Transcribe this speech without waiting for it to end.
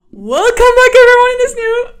Welcome back everyone in this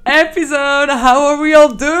new episode. How are we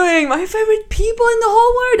all doing? My favorite people in the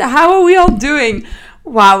whole world. How are we all doing?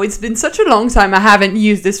 Wow, it's been such a long time I haven't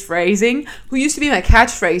used this phrasing. Who used to be my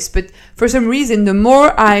catchphrase, but for some reason, the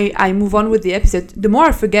more I move on with the episode, the more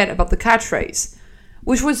I forget about the catchphrase.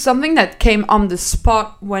 Which was something that came on the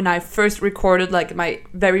spot when I first recorded like my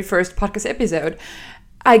very first podcast episode.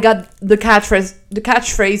 I got the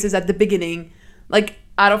catchphrases at the beginning, like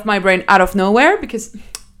out of my brain, out of nowhere, because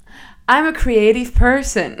I'm a creative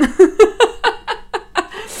person.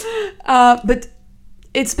 But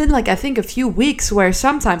it's been like, I think, a few weeks where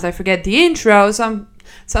sometimes I forget the intro.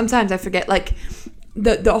 Sometimes I forget like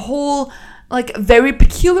the whole like very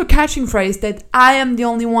peculiar catching phrase that I am the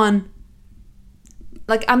only one.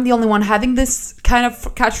 Like I'm the only one having this kind of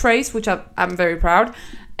catchphrase, which I'm very proud.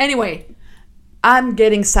 Anyway, I'm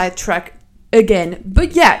getting sidetracked again.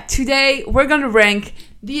 But yeah, today we're going to rank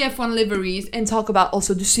the F1 liveries and talk about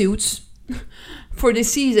also the suits for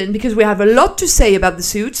this season, because we have a lot to say about the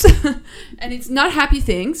suits and it's not happy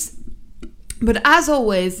things. But as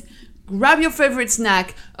always, grab your favorite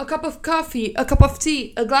snack, a cup of coffee, a cup of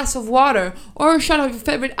tea, a glass of water, or a shot of your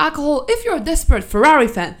favorite alcohol if you're a desperate Ferrari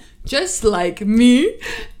fan, just like me,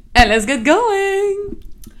 and let's get going.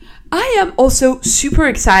 I am also super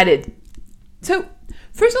excited. So,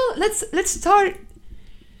 first of all, let's start.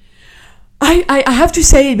 I have to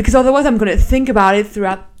say it because otherwise I'm going to think about it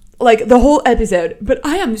throughout like the whole episode. But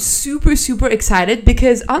I am super, super excited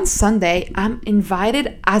because on Sunday I'm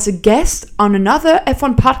invited as a guest on another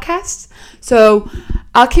F1 podcast. So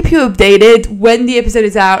I'll keep you updated when the episode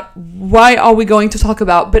is out. Why are we going to talk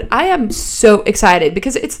about? But I am so excited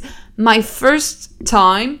because it's my first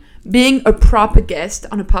time being a proper guest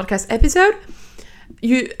on a podcast episode.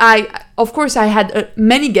 Of course, I had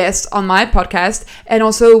many guests on my podcast, and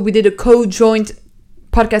also we did a co-joint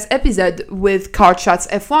podcast episode with Car Chats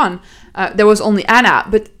F1. There was only Anna,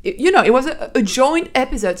 but it was a joint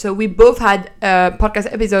episode, so we both had a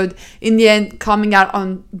podcast episode in the end coming out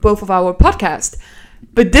on both of our podcasts.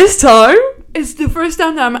 But this time, it's the first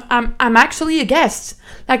time that I'm actually a guest.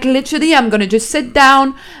 Like literally, I'm gonna just sit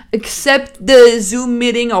down, accept the Zoom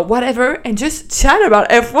meeting or whatever, and just chat about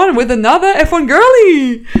F1 with another F1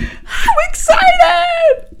 girly. I'm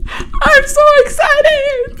excited! I'm so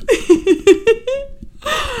excited!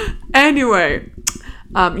 Anyway,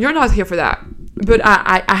 you're not here for that, but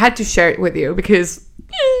I had to share it with you because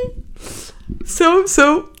so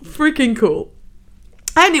freaking cool.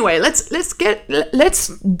 Anyway, let's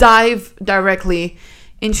dive directly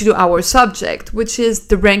into our subject, which is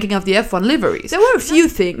the ranking of the F1 liveries. There were a few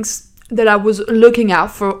things that I was looking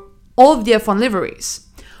out for all of the F1 liveries.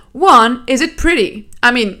 One, is it pretty?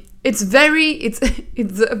 I mean, it's a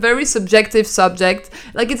very subjective subject.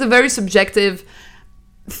 Like it's a very subjective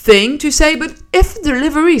thing to say, but if the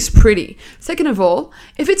livery is pretty. Second of all,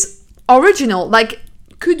 if it's original, like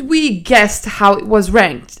could we guess how it was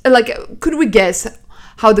ranked? Like could we guess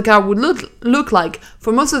how the car would look like?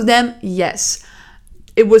 For most of them, yes.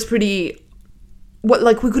 It was pretty...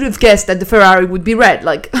 like, we could have guessed that the Ferrari would be red.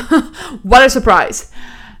 Like, what a surprise.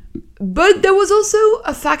 But there was also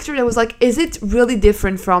a factor that was like, is it really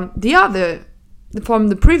different from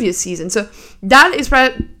the previous season? So that is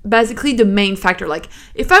basically the main factor. Like,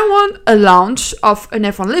 if I want a launch of an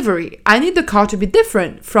F1 livery, I need the car to be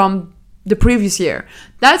different from the previous year.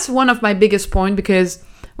 That's one of my biggest points, because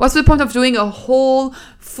what's the point of doing a whole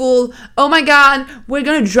full, oh my god, we're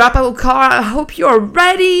gonna drop our car, I hope you're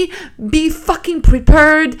ready, be fucking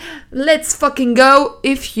prepared, let's fucking go,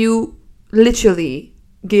 if you literally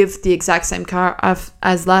give the exact same car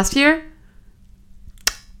as last year?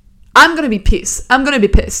 I'm gonna be pissed.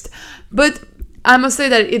 But I must say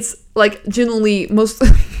that it's like generally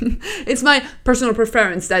it's my personal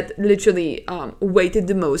preference that literally weighted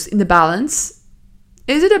the most in the balance.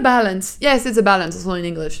 Is it a balance? Yes, it's a balance, also in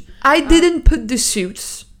English. I didn't put the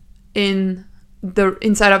suits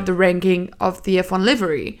inside of the ranking of the F1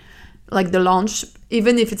 livery, like the launch,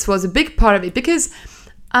 even if it was a big part of it, because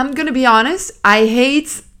I'm gonna be honest, I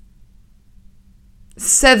hate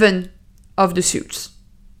 7 of the suits.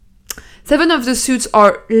 7 of the suits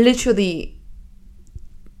are literally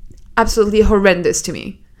absolutely horrendous to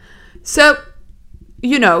me. So,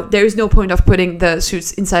 there is no point of putting the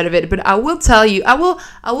suits inside of it, but I will tell you, I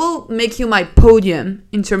will make you my podium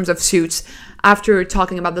in terms of suits after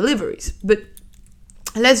talking about the liveries. But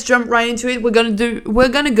let's jump right into it. We're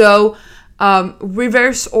gonna go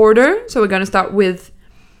reverse order. So we're gonna start with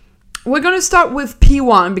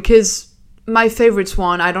P1, because my favorite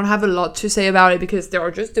one. I don't have a lot to say about it because they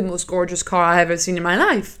are just the most gorgeous car I have ever seen in my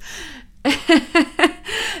life.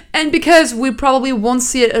 And because we probably won't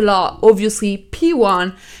see it a lot, obviously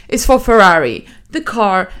P1 is for Ferrari. The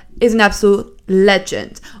car is an absolute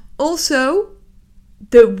legend. Also,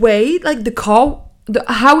 the way, like, the car,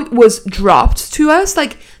 how it was dropped to us,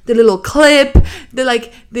 like the little clip,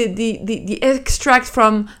 the extract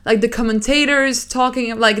from like the commentators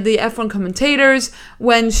talking, like the F1 commentators,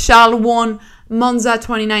 when Charles won Monza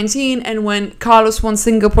 2019 and when Carlos won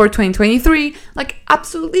Singapore 2023, like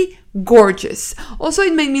absolutely gorgeous. Also,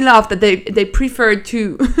 it made me laugh that they preferred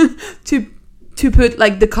to to put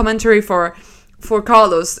like the commentary for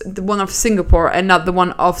Carlos, the one of Singapore and not the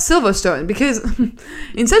one of Silverstone, because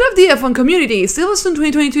instead of the F1 community, Silverstone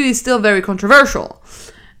 2022 is still very controversial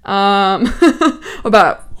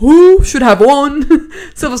about who should have won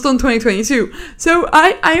Silverstone 2022. So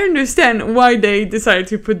I understand why they decided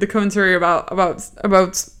to put the commentary about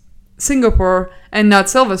Singapore and not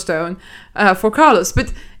Silverstone for Carlos,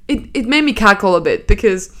 but it made me cackle a bit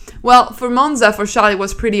because, well, for Monza, for Charles, it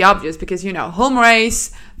was pretty obvious because, you know, home race,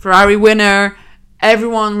 Ferrari winner.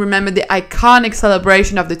 Everyone remembered the iconic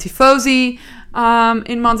celebration of the Tifosi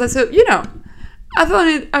in Monza. So, you know,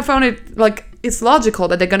 I found it like it's logical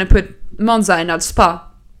that they're going to put Monza and not Spa.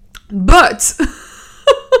 But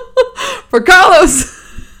for Carlos,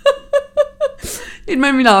 it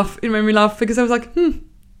made me laugh. It made me laugh because I was like,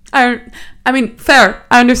 I mean, fair.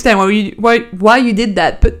 I understand why you did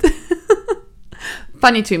that, but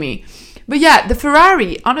funny to me. But yeah, the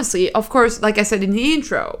Ferrari, honestly, of course, like I said in the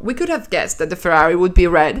intro, we could have guessed that the Ferrari would be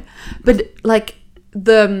red, but like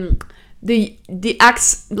the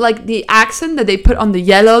accent that they put on the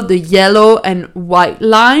yellow and white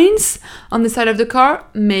lines on the side of the car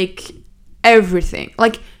make everything.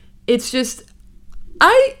 Like, it's just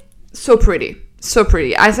so pretty.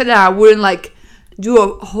 I said that I wouldn't like do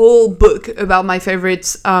a whole book about my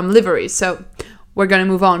favorite liveries, so we're gonna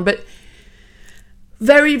move on. But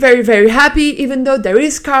very, very, very happy, even though there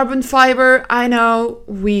is carbon fiber. I know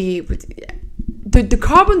the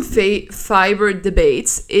carbon fiber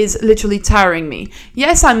debates is literally tiring me.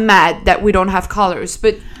 Yes, I'm mad that we don't have colors,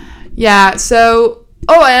 but yeah, so...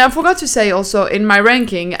 Oh, and I forgot to say also, in my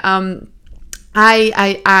ranking, I'm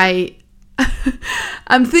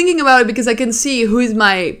thinking about it because I can see who is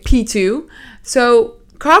my P2. So,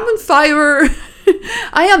 carbon fiber...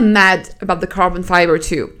 I am mad about the carbon fiber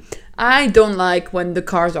too. I don't like when the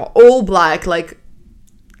cars are all black, like,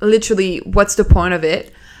 literally, what's the point of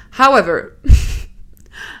it? However,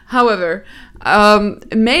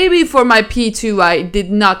 maybe for my P2, I did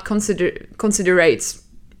not considerate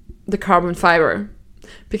the carbon fiber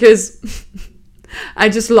because I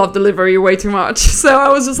just love the livery way too much. So I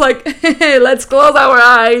was just like, hey, let's close our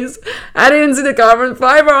eyes. I didn't see the carbon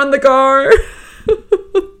fiber on the car.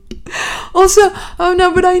 Also, oh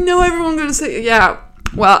no, but I know everyone's gonna say, yeah.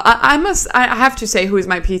 Well, I have to say who is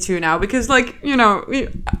my P2 now because, like, you know,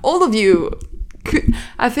 all of you,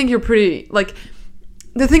 I think you're pretty, like,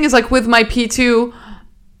 the thing is, like, with my P2,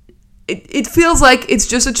 it feels like it's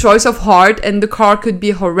just a choice of heart and the car could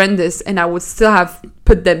be horrendous and I would still have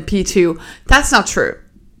put them P2. That's not true.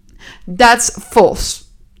 That's false.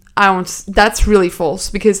 That's really false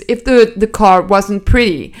because if the car wasn't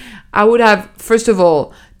pretty, I would have, first of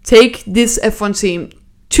all, take this F1 team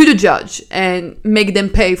to the judge and make them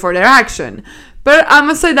pay for their action. But I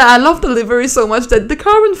must say that I love the livery so much that the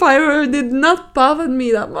carbon fiber did not bother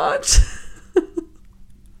me that much.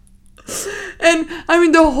 And I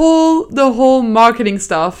mean the whole marketing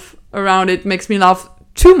stuff around it makes me laugh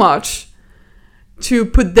too much to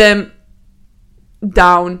put them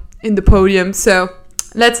down in the podium. So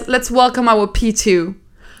let's welcome our P2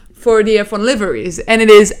 for the F1 liveries, and it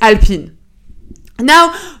is Alpine.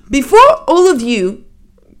 Now, before all of you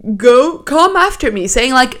come after me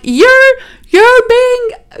saying like you're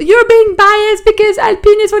being biased because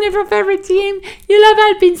Alpine is one of your favorite team. You love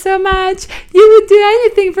Alpine so much. You would do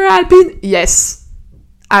anything for Alpine. Yes,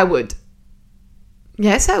 I would.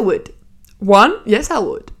 Yes, I would. Yes, I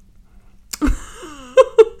would.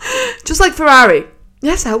 Just like Ferrari.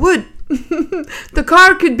 Yes, I would. The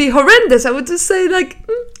car could be horrendous. I would just say like,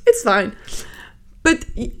 it's fine. But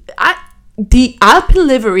the Alpine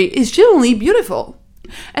livery is genuinely beautiful.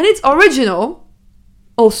 And it's original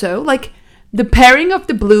also, like the pairing of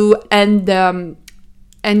the blue and the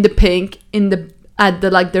pink at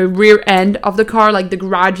the rear end of the car, like the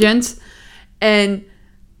gradient, and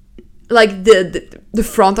like the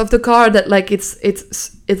front of the car that like it's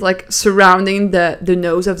like surrounding the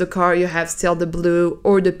nose of the car. You have still the blue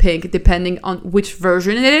or the pink depending on which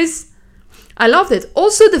version it is. I loved it.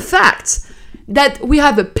 Also the fact that we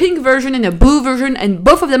have a pink version and a blue version, and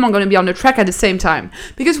both of them are going to be on the track at the same time.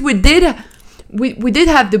 Because we did we did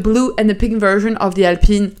have the blue and the pink version of the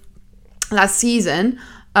Alpine last season.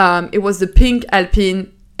 It was the pink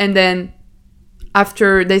Alpine, and then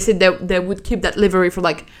after they said that they would keep that livery for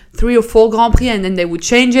like 3 or 4 Grand Prix, and then they would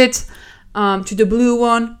change it to the blue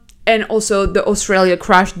one. And also the Australia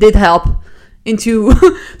crash did help into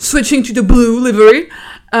switching to the blue livery.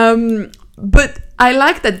 But I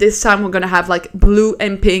like that this time we're gonna have like blue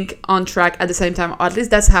and pink on track at the same time. Or at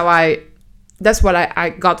least that's what I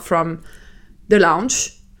got from the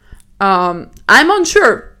launch. I'm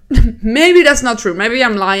unsure. Maybe that's not true. Maybe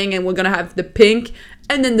I'm lying and we're gonna have the pink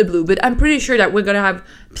and then the blue. But I'm pretty sure that we're gonna have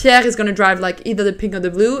Pierre is gonna drive like either the pink or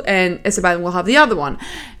the blue, and Esteban will have the other one.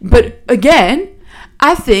 But again,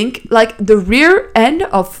 I think like the rear end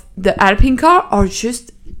of the Alpine car are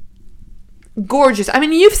just gorgeous. I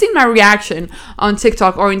mean, you've seen my reaction on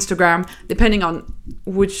TikTok or Instagram, depending on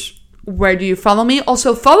where do you follow me.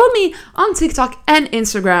 Also, follow me on TikTok and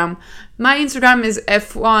Instagram. My Instagram is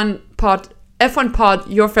F1 Pod,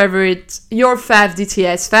 your fav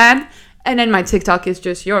DTS fan. And then my TikTok is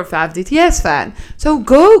just your fav DTS fan. So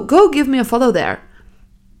go give me a follow there.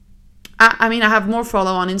 I mean, I have more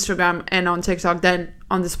follow on Instagram and on TikTok than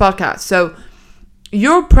on this podcast. So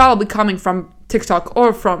you're probably coming from TikTok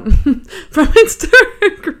or from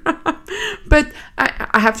Instagram. But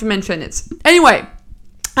I have to mention it. Anyway,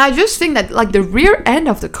 I just think that like the rear end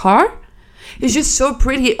of the car is just so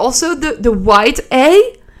pretty. Also, the white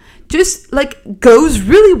A just like goes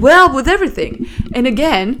really well with everything. And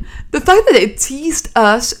again, the fact that they teased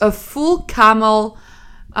us a full camel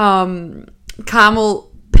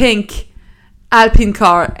pink Alpine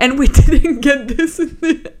car and we didn't get this in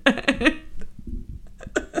the end.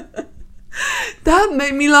 That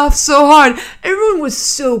made me laugh so hard. Everyone was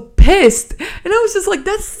so pissed. And I was just like,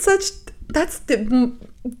 that's the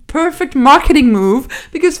perfect marketing move,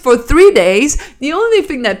 because for 3 days, the only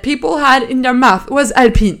thing that people had in their mouth was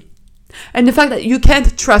Alpine. And the fact that you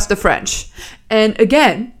can't trust the French. And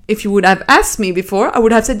again, if you would have asked me before, I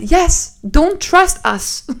would have said, yes, don't trust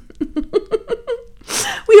us.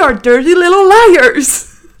 We are dirty little liars.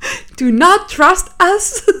 Do not trust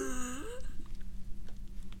us.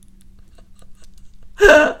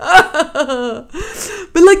 But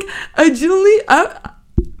like,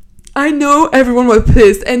 I know everyone was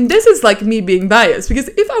pissed, and this is like me being biased, because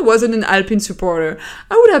if I wasn't an Alpine supporter,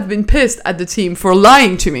 I would have been pissed at the team for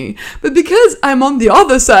lying to me. But because I'm on the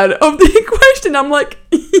other side of the equation, I'm like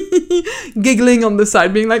giggling on the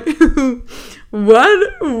side, being like,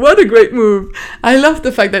 what a great move. I love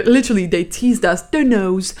the fact that literally they teased us the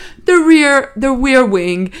nose, the rear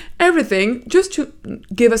wing, everything, just to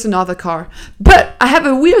give us another car. But I have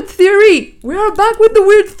a weird theory. We are back with the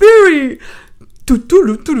weird theory. The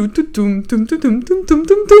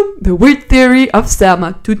weird theory of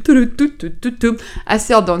Selma. I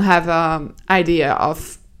still don't have idea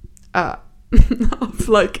of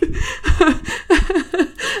like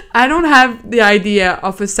I don't have the idea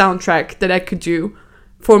of a soundtrack that I could do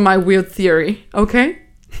for my weird theory. Okay.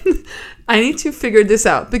 I need to figure this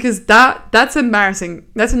out, because that's embarrassing.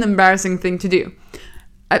 That's an embarrassing thing to do.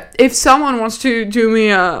 If someone wants to do me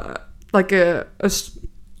a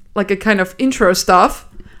kind of intro stuff,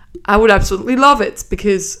 I would absolutely love it,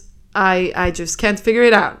 because I just can't figure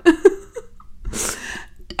it out.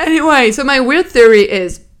 Anyway, so my weird theory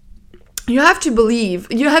is there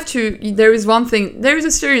is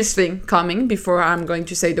a serious thing coming before I'm going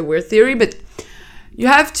to say the weird theory, but you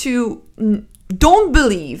have to don't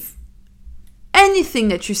believe anything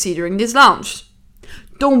that you see during this launch.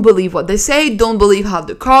 Don't believe what they say. Don't believe how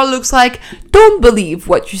the car looks like. Don't believe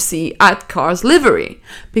what you see at car's livery.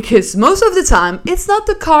 Because most of the time, it's not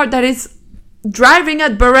the car that is driving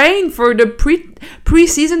at Bahrain for the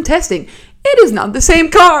pre-season testing. It is not the same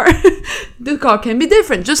car. The car can be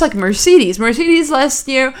different. Just like Mercedes. Mercedes last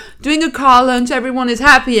year, doing a car launch, everyone is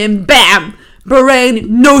happy, and bam! Bahrain,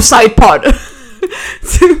 no side pod.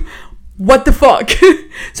 What the fuck?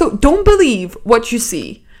 So don't believe what you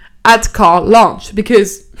see at car launch,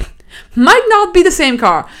 because might not be the same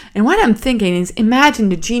car. And what I'm thinking is, imagine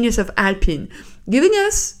the genius of Alpine giving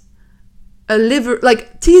us a livery,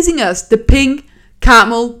 like teasing us the pink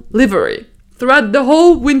camel livery throughout the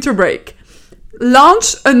whole winter break.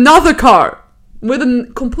 Launch another car with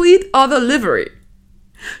a complete other livery,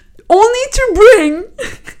 only to bring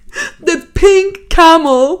the pink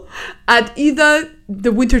camel at either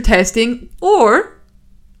the winter testing or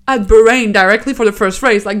at Bahrain directly for the first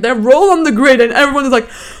race. Like, they roll on the grid and everyone is like,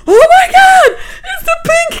 oh my god, it's the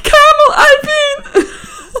pink camel Alpine.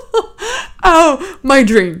 Oh, my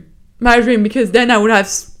dream, because then I would have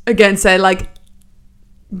again said, like,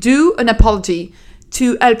 do an apology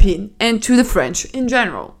to Alpine and to the French in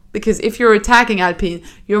general. because if you're attacking Alpine,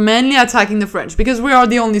 you're mainly attacking the French, because we are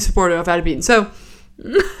the only supporter of Alpine. So,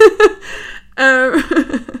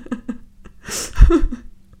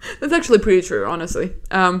 that's actually pretty true, honestly.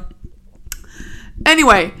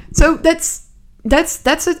 Anyway, so that's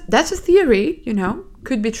a theory, you know.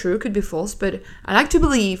 Could be true, could be false, but I like to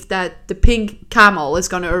believe that the pink camel is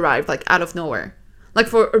gonna arrive like out of nowhere, like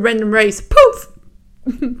for a random race. Poof,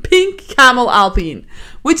 pink camel Alpine,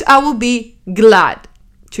 which I will be glad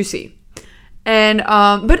to see. And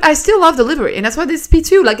but I still love the livery, and that's why this is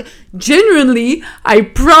P2. Like, genuinely, I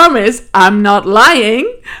promise I'm not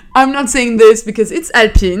lying. I'm not saying this because it's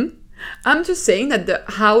Alpine. I'm just saying that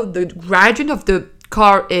how the gradient of the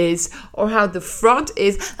car is, or how the front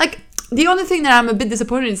is. Like, the only thing that I'm a bit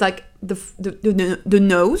disappointed in is like the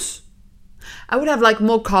nose. I would have like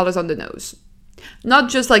more colors on the nose. Not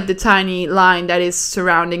just like the tiny line that is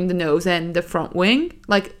surrounding the nose and the front wing.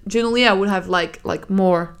 Like, generally I would have like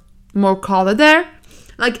more color there.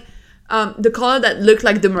 Like the color that looked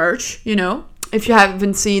like the merch, you know. If you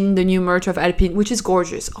haven't seen the new merch of Alpine, which is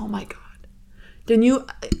gorgeous. Oh my god. The new,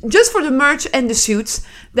 just for the merch and the suits,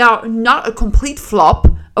 they are not a complete flop,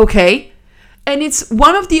 okay? And it's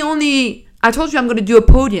one of the only, I told you I'm going to do a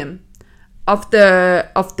podium of the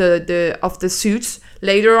suits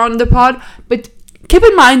later on in the pod, but keep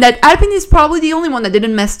in mind that Alpine is probably the only one that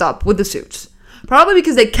didn't mess up with the suits. Probably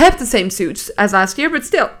because they kept the same suits as last year, but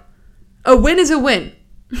still, a win is a win.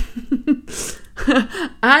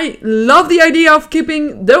 I love the idea of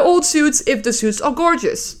keeping the old suits if the suits are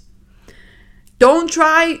gorgeous. Don't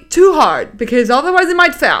try too hard, because otherwise it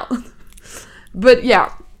might fail. But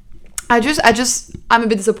yeah, I'm a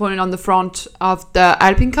bit disappointed on the front of the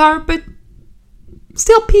Alpine car, but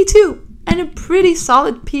still P2, and a pretty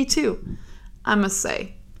solid P2, I must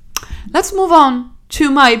say. Let's move on to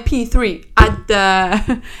my P3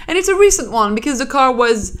 and it's a recent one because the car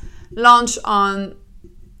was launched on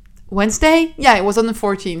Wednesday. Yeah, it was on the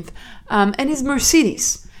 14th, and it's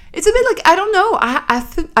Mercedes. It's a bit like, I don't know, I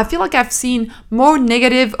feel like I've seen more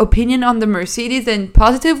negative opinion on the Mercedes than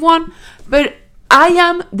positive one, but I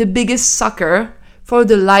am the biggest sucker for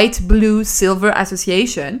the light blue silver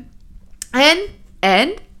association,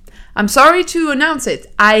 and I'm sorry to announce it,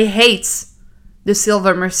 I hate the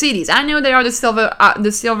silver Mercedes. I know they are the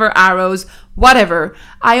silver arrows, whatever.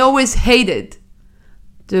 I always hated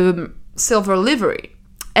the silver livery,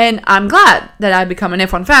 and I'm glad that I become an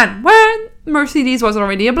F1 fan when Mercedes was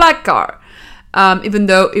already a black car, even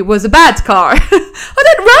though it was a bad car. Oh,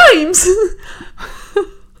 that rhymes!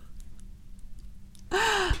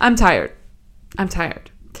 I'm tired.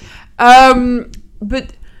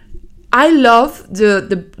 But I love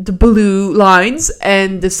the blue lines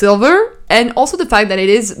and the silver, and also the fact that it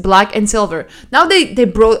is black and silver. Now they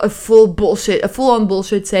brought a full-on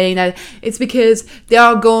bullshit saying that it's because they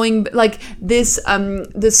are going like this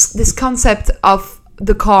concept of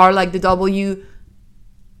the car, like the W15?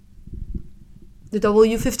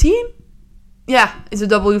 Yeah, it's a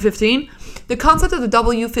W15. The concept of the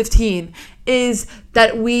W15 is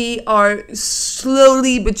that we are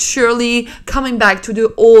slowly but surely coming back to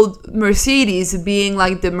the old Mercedes, being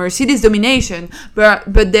like the Mercedes domination,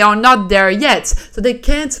 but they are not there yet. So they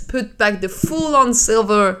can't put back the full-on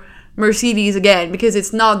silver Mercedes again, because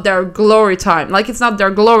it's not their glory time. Like, it's not their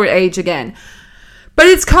glory age again. But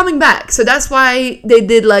it's coming back. So that's why they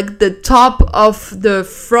did like the top of the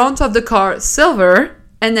front of the car silver,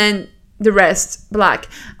 and then the rest black.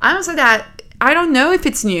 I must say that I don't know if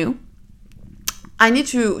it's new. I need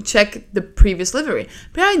to check the previous livery,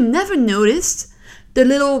 but I never noticed the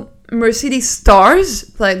little Mercedes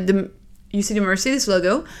stars, like you see the Mercedes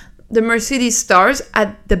logo, the Mercedes stars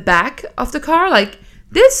at the back of the car. Like,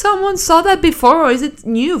 did someone saw that before, or is it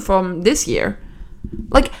new from this year?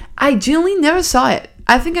 Like, I genuinely never saw it.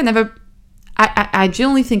 I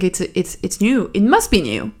genuinely think it's new. It must be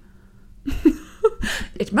new.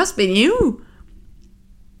 It must be new.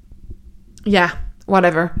 Yeah,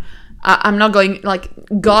 whatever. I'm not going, like,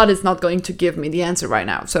 God is not going to give me the answer right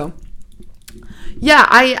now. So, yeah,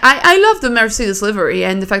 I love the Mercedes livery,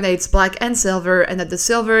 and the fact that it's black and silver, and that the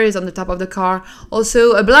silver is on the top of the car.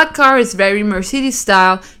 Also, a black car is very Mercedes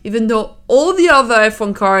style, even though all the other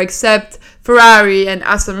F1 cars except Ferrari and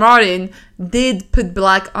Aston Martin did put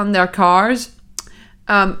black on their cars.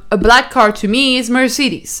 A black car to me is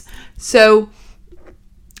Mercedes. So,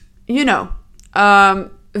 you know,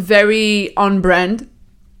 very on brand.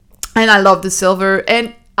 And I love the silver.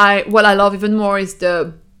 And what I love even more is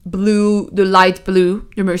the blue, the light blue,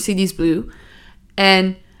 the Mercedes blue,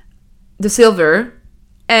 and the silver,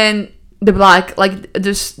 and the black. Like,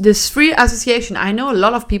 this free association. I know a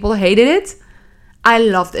lot of people hated it. I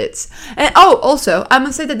loved it. And also, I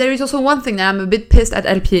must say that there is also one thing that I'm a bit pissed at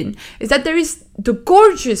Alpine, is that there is the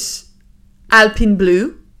gorgeous Alpine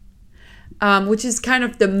blue, which is kind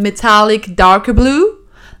of the metallic darker blue.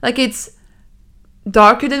 Like it's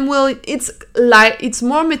darker than it's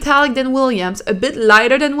more metallic than Williams, a bit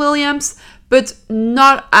lighter than Williams, but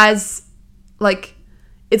not as like,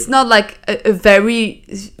 it's not like a very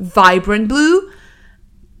vibrant blue.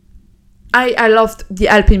 I loved the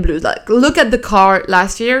Alpine blue. Like, look at the car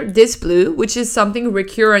last year, this blue, which is something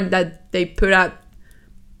recurrent that they put out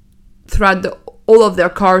throughout all of their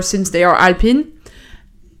cars since they are Alpine.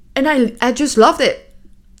 And I just loved it.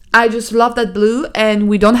 I just love that blue, and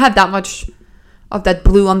we don't have that much of that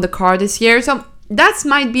blue on the car this year. So that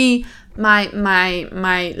might be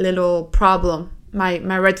my little problem,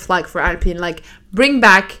 my red flag for Alpine. Like, bring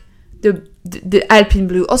back the Alpine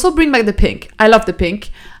blue. Also bring back the pink. I love the pink.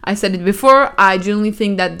 I said it before. I genuinely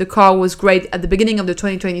think that the car was great at the beginning of the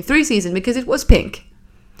 2023 season because it was pink.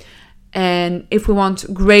 And if we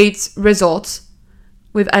want great results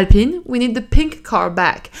with Alpine, we need the pink car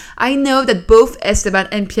back. I know that both Esteban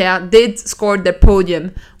and Pierre did score their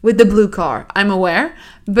podium with the blue car. I'm aware.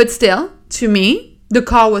 But still, to me, the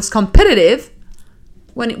car was competitive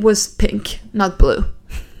when it was pink, not blue.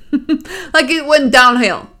 Like, it went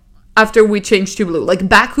downhill after we changed to blue. Like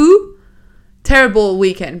Baku, terrible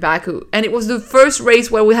weekend, Baku. And it was the first race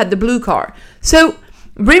where we had the blue car. So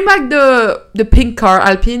bring back the pink car,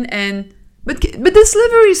 Alpine, but this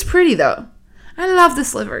livery is pretty though. I love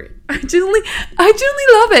this livery. I genuinely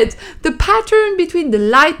love it. The pattern between the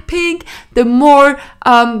light pink, the more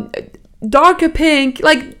darker pink,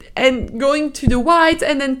 like, and going to the white,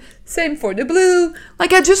 and then same for the blue.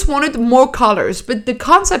 Like, I just wanted more colors. But the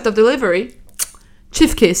concept of the livery,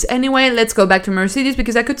 chief kiss. Anyway, let's go back to Mercedes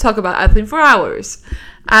because I could talk about Alpine for hours,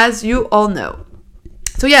 as you all know.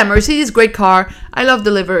 So yeah, Mercedes, great car. I love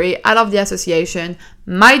the livery. I love the association.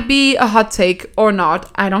 Might be a hot take or not.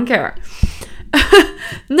 I don't care.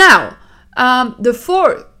 Now, the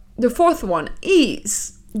fourth one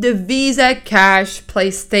is the Visa, Cash,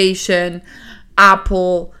 PlayStation,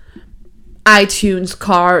 Apple, iTunes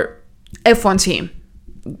car F1 team.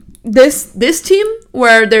 This team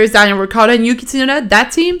where there's Daniel Ricciardo and Yuki Tsunoda,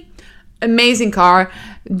 that team, amazing car,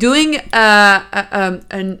 doing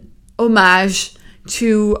an homage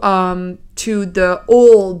to the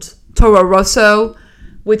old Toro Rosso,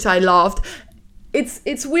 which I loved.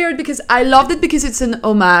 It's weird because I loved it because it's an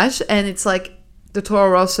homage and it's like the Toro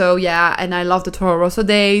Rosso, yeah, and I love the Toro Rosso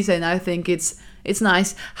days and I think it's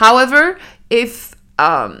nice. However, if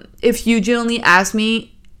you genuinely ask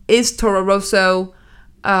me, is Toro Rosso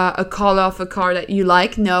a color of a car that you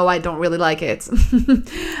like? No, I don't really like it.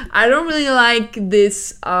 I don't really like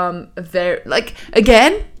this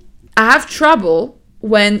again, I have trouble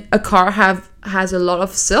when a car has a lot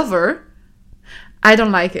of silver. I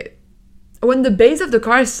don't like it. When the base of the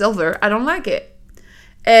car is silver, I don't like it.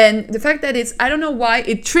 And the fact that I don't know why,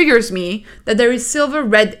 it triggers me that there is silver,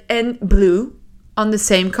 red, and blue on the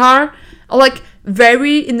same car. Like,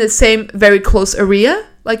 in the same, very close area.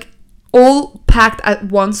 Like, all packed at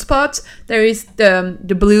one spot. There is the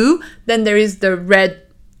blue, then there is the red,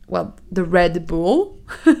 the Red Bull.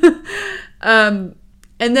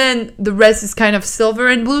 And then the rest is kind of silver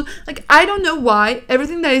and blue. Like, I don't know why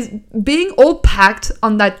everything that is being all packed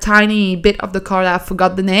on that tiny bit of the car that I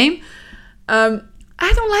forgot the name.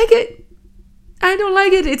 I don't like it. I don't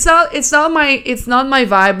like it. It's not my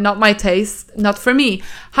vibe, not my taste, not for me.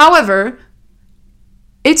 However,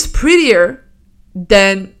 it's prettier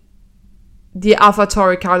than the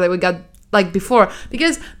AlphaTauri car that we got like before.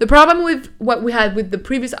 Because the problem with what we had with the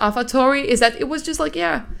previous AlphaTauri is that it was just like,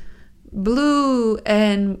 yeah, blue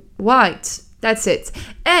and white. That's it.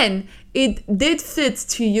 And it did fit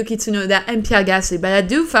to Yuki Tsunoda and Pierre Gasly, but I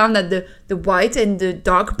do found that the white and the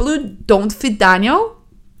dark blue don't fit Daniel.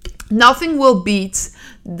 Nothing will beat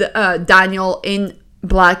the Daniel in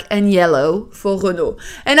black and yellow for Renault.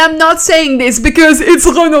 And I'm not saying this because it's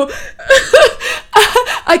Renault.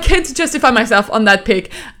 I can't justify myself on that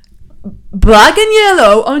pick. Black and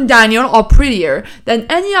yellow on Daniel are prettier than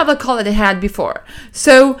any other color they had before.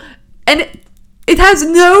 So, and it has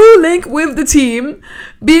no link with the team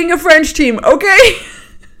being a French team, okay?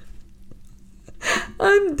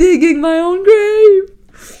 I'm digging my own grave.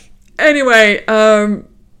 Anyway,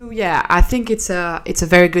 yeah, I think it's a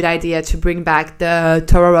very good idea to bring back the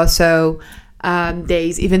Toro Rosso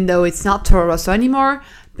days, even though it's not Toro Rosso anymore,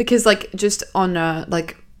 because like just on a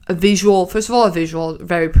a visual, first of all, a visual,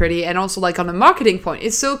 very pretty, and also like on a marketing point,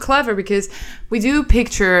 it's so clever because we do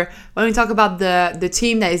picture, when we talk about the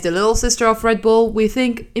team that is the little sister of Red Bull, we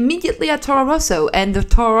think immediately at Toro Rosso and the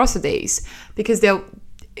Toro Rosso days, because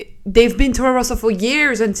they've been Toro Rosso for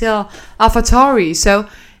years until AlphaTauri. So,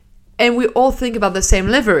 and we all think about the same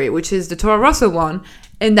livery, which is the Toro Rosso one,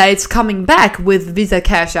 and that it's coming back with Visa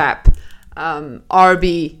Cash App,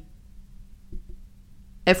 RB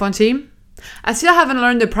F1 team. I still haven't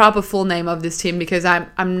learned the proper full name of this team because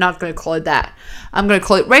I'm not going to call it that. I'm going to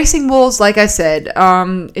call it Racing Bulls, like I said.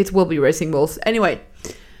 It will be Racing Bulls. Anyway.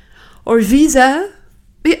 Or Visa.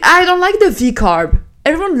 I don't like the V-carb.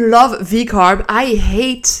 Everyone loves V-carb. I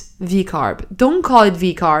hate V-carb. Don't call it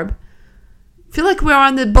V-carb. I feel like we're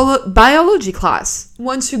on the biology class.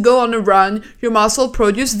 Once you go on a run, your muscle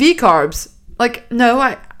produce V-carbs. Like, no,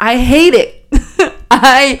 I hate it.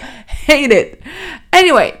 I hate it.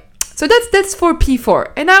 Anyway. So that's for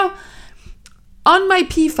P4. And now on my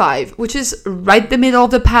P5, which is right the middle of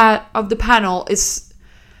the panel, it's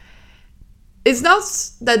not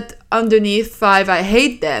that underneath 5 I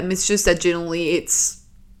hate them. It's just that generally it's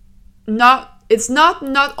not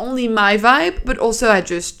only my vibe, but also I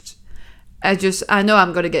know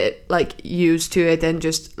I'm gonna get like used to it and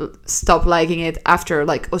just stop liking it after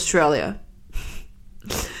like Australia.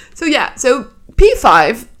 So yeah, so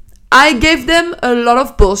P5. I gave them a lot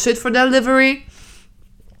of bullshit for their livery,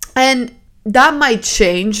 and that might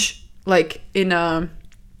change like in a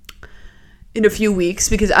few weeks,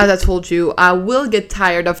 because as I told you, I will get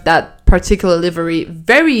tired of that particular livery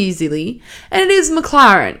very easily, and it is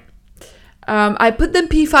McLaren. I put them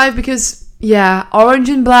P5 because, yeah, orange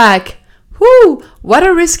and black, whoo, what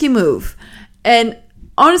a risky move. And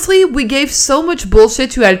honestly, we gave so much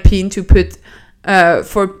bullshit to Alpine to put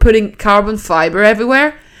for putting carbon fiber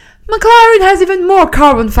everywhere. McLaren has even more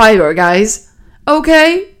carbon fiber, guys.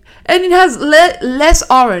 Okay? And it has less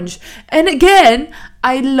orange. And again,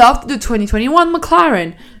 I loved the 2021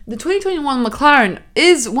 McLaren. The 2021 McLaren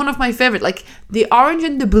is one of my favorite. Like, the orange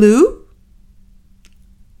and the blue.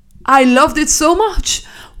 I loved it so much.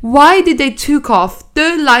 Why did they took off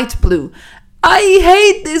the light blue? I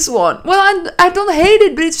hate this one. Well, I don't hate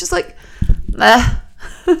it, but it's just like, meh.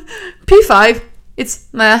 P5. It's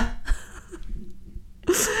meh.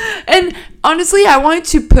 And honestly, I wanted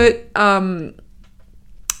to put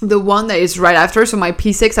the one that is right after, so my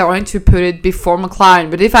P6, I wanted to put it before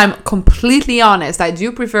McLaren. But if I'm completely honest, I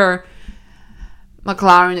do prefer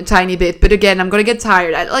McLaren a tiny bit. But again, I'm gonna get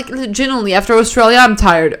tired. Genuinely, after Australia, I'm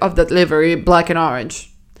tired of that livery, black and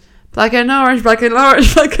orange. Black and orange, black and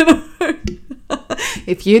orange, black and orange.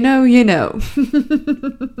 If you know, you know.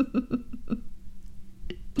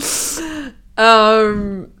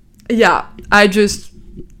 Yeah,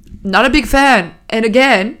 not a big fan. And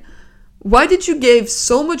again, why did you give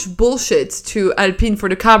so much bullshit to Alpine for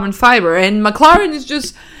the carbon fiber, and McLaren is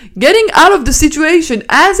just getting out of the situation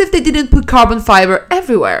as if they didn't put carbon fiber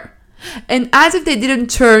everywhere, and as if they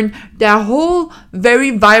didn't turn their whole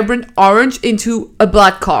very vibrant orange into a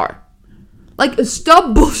black car. Like,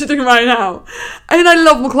 stop bullshitting right now. And I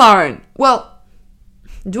love McLaren. Well,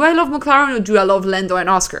 do I love McLaren or do I love Lando and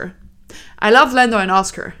Oscar? I love Lando and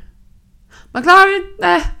Oscar. McLaren,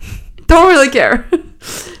 don't really care.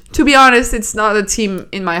 To be honest, it's not a team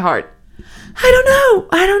in my heart. I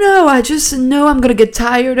don't know. I just know I'm gonna get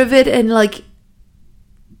tired of it, and like,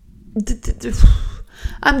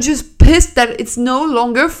 I'm just pissed that it's no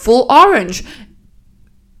longer full orange.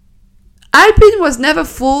 Alpine was never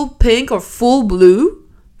full pink or full blue.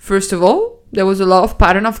 First of all, there was a lot of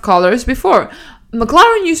pattern of colors before.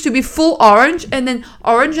 McLaren used to be full orange, and then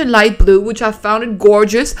orange and light blue, which I found it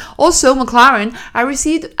gorgeous. Also, McLaren, I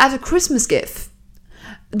received as a Christmas gift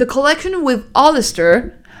the collection with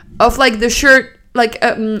Hollister of like the shirt, like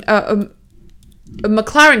a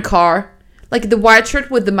McLaren car, like the white shirt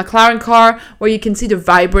with the McLaren car, where you can see the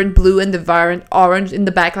vibrant blue and the vibrant orange in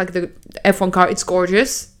the back, like the F1 car. It's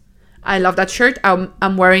gorgeous. I love that shirt.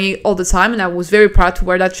 I'm wearing it all the time, and I was very proud to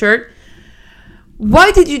wear that shirt.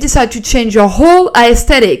 Why did you decide to change your whole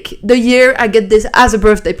aesthetic the year I get this as a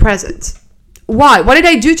birthday present? Why? What did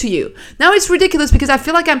I do to you? Now it's ridiculous because I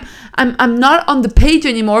feel like I'm not on the page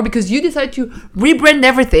anymore because you decided to rebrand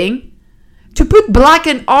everything, to put black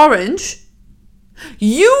and orange.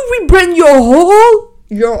 You rebrand your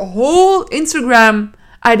whole Instagram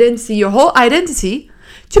identity, your whole identity,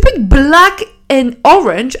 to put black and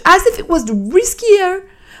orange as if it was the riskier.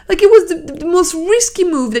 Like, it was the most risky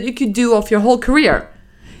move that you could do of your whole career.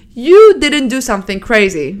 You didn't do something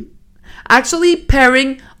crazy. Actually,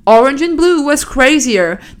 pairing orange and blue was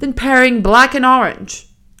crazier than pairing black and orange.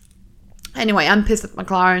 Anyway, I'm pissed at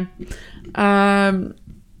McLaren.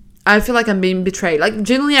 I feel like I'm being betrayed. Like,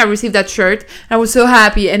 genuinely, I received that shirt, and I was so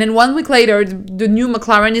happy. And then 1 week later, the new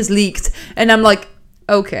McLaren is leaked, and I'm like,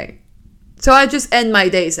 okay. So I just end my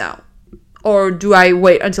days now. Or do I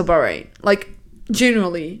wait until Bahrain? Like,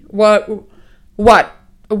 genuinely, what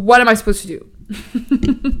am I supposed to do?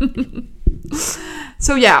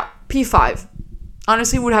 So yeah, P5.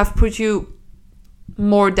 Honestly, would have put you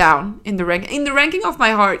more down in the rank. In the ranking of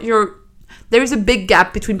my heart, there is a big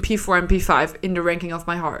gap between P4 and P5 in the ranking of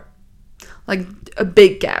my heart. Like, a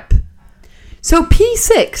big gap. So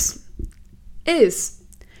P6 is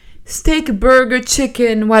steak, burger,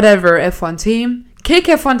 chicken, whatever F1 team. Cake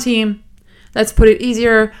F1 team. Let's put it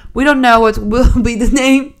easier. We don't know what will be the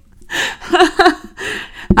name.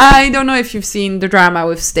 I don't know if you've seen the drama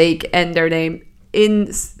with Steak and their name.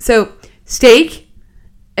 So Steak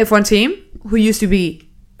F1 team, who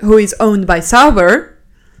is owned by Sauber,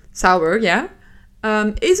 yeah,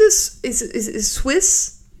 is a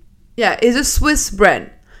Swiss. Yeah, is a Swiss brand.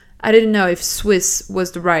 I didn't know if Swiss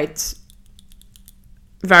was the right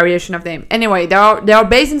variation of name. Anyway, they are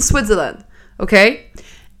based in Switzerland, okay?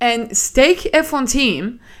 And Stake F1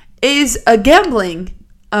 team is a gambling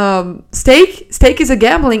Stake is a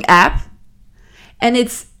gambling app, and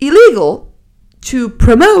it's illegal to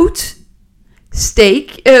promote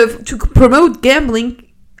promote gambling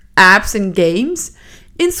apps and games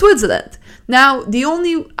in Switzerland. Now,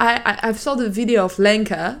 I've saw the video of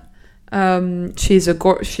Lenka. She's a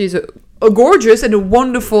gorgeous and a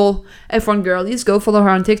wonderful F1 girl. Just go follow her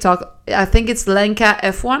on TikTok. I think it's Lenka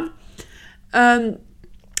F1.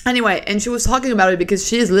 Anyway, and she was talking about it because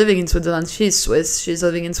she is living in Switzerland. She's Swiss. She's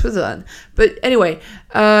living in Switzerland. But anyway,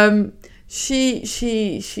 she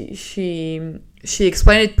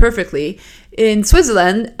explained it perfectly. In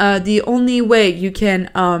Switzerland, the only way you can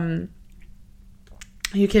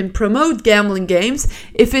promote gambling games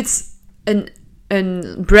if it's a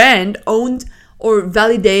brand owned or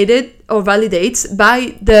validated or validates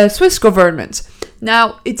by the Swiss government.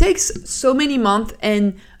 Now, it takes so many months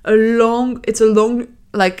and it's a long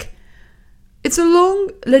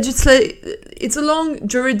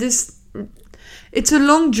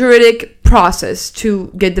juridic process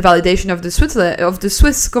to get the validation of the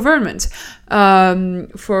Swiss government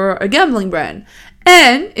for a gambling brand.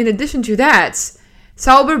 And in addition to that,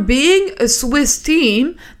 Sauber being a Swiss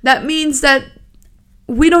team, that means that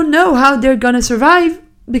we don't know how they're gonna survive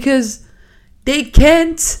because they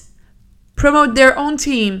can't promote their own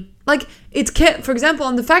team. Like, it can't, for example,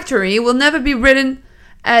 on the factory, it will never be written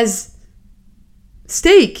as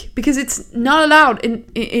steak because it's not allowed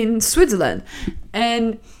in Switzerland.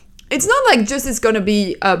 And it's not like just it's going to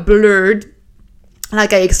be blurred,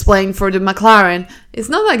 like I explained for the McLaren. It's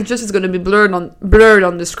not like just it's going to be blurred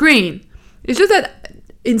on the screen. It's just that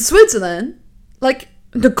in Switzerland, like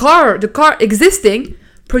the car existing,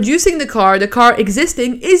 producing the car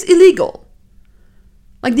existing is illegal.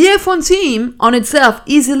 Like, the F1 team on itself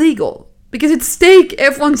is illegal because it's steak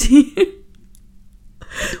F1 team,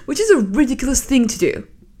 which is a ridiculous thing to do.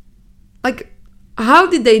 Like, how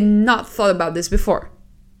did they not thought about this before?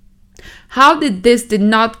 How did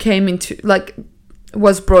not came into, like,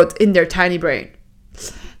 was brought in their tiny brain?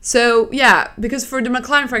 So, yeah, because for the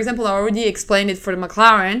McLaren, for example, I already explained it for the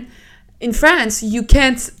McLaren. In France,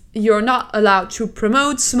 you're not allowed to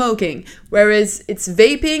promote smoking, whereas it's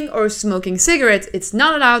vaping or smoking cigarettes. It's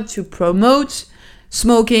not allowed to promote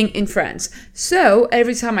smoking in France. So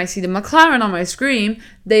every time I see the McLaren on my screen,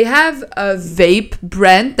 they have a vape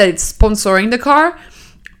brand that is sponsoring the car.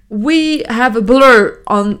 We have a blur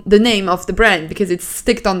on the name of the brand because it's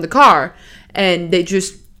sticked on the car, and they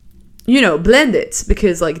just, blend it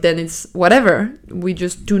because, like, then it's whatever. We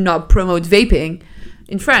just do not promote vaping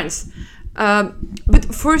in France.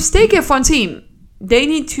 But for Steak F1 team, they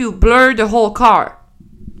need to blur the whole car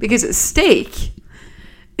because Steak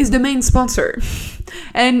is the main sponsor.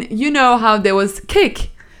 And you know how there was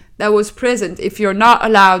kick that was present. If you're not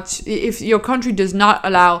allowed, if your country does not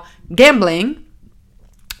allow gambling,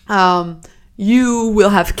 you will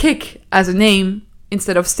have kick as a name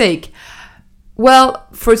instead of steak. Well,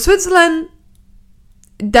 for Switzerland,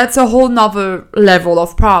 that's a whole nother level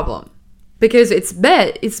of problem. Because it's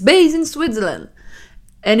based in Switzerland.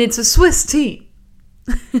 And it's a Swiss team.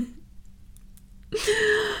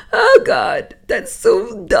 Oh, God. That's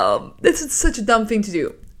so dumb. That's such a dumb thing to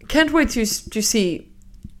do. Can't wait to see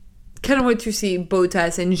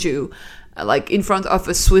Bottas and Zhou, like, in front of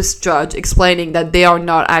a Swiss judge explaining that they are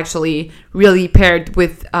not actually really paired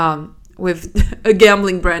with a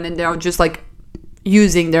gambling brand and they are just, like,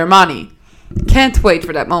 using their money. Can't wait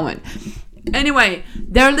for that moment. Anyway,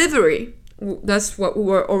 their livery. That's what we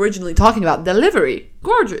were originally talking about. The livery.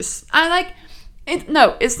 Gorgeous. I like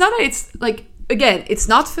No, it's not that it's like, again, it's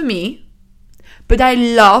not for me, but I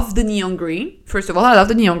love the neon green. First of all, I love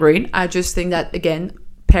the neon green. I just think that, again,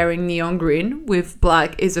 pairing neon green with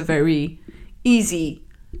black is a very easy,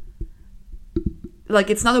 like,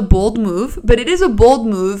 it's not a bold move, but it is a bold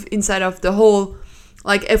move inside of the whole,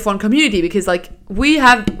 like, F1 community, because, like,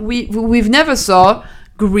 we've never saw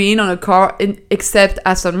green on a car except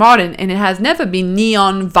Aston Martin, and it has never been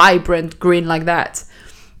neon vibrant green like that.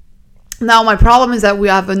 Now my problem is that we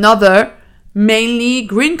have another mainly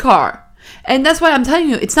green car, and that's why I'm telling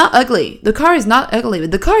you, it's not ugly. The car is not ugly,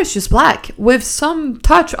 but the car is just black with some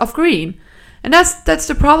touch of green, and that's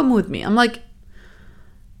the problem with me. I'm like,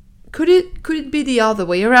 could it be the other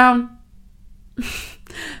way around?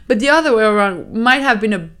 But the other way around might have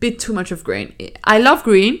been a bit too much of green. I love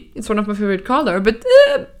green. It's one of my favorite color, but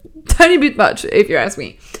tiny bit much, if you ask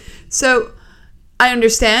me. So I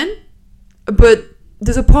understand, but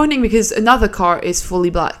disappointing because another car is fully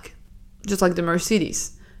black, just like the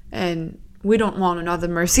Mercedes. And we don't want another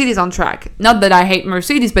Mercedes on track. Not that I hate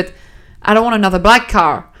Mercedes, but I don't want another black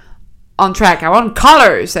car on track. I want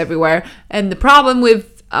colors everywhere. And the problem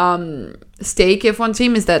with Stake F1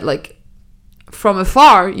 team is that, like, from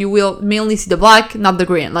afar, you will mainly see the black, not the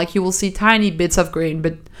green. Like, you will see tiny bits of green,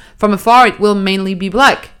 but from afar, it will mainly be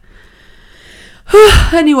black.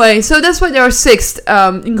 Anyway, so that's why they are sixth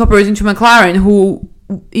in comparison to McLaren, who,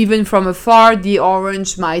 even from afar, the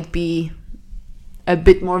orange might be a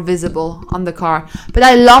bit more visible on the car. But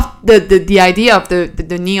I love the idea of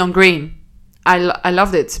the neon green. I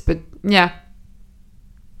loved it, but yeah.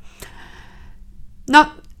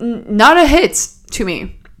 Not a hit to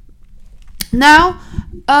me. Now,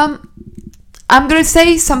 I'm going to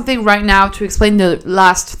say something right now to explain the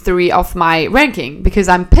last three of my ranking, because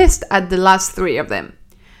I'm pissed at the last three of them.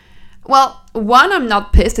 Well, one, I'm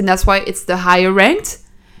not pissed, and that's why it's the higher ranked.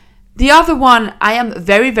 The other one, I am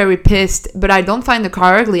very, very pissed, but I don't find the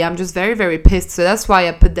car ugly. I'm just very, very pissed, so that's why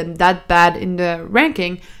I put them that bad in the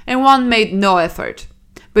ranking. And one made no effort,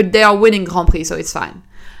 but they are winning Grand Prix, so it's fine.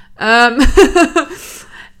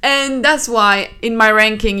 And that's why in my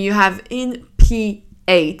ranking you have in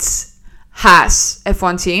P8 Haas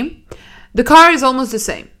F1 team. The car is almost the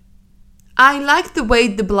same. I like the way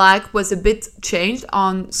the black was a bit changed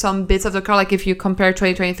on some bits of the car. Like if you compare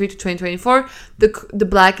 2023 to 2024, the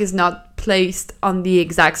black is not placed on the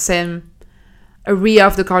exact same area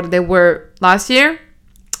of the car that they were last year.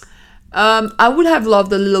 I would have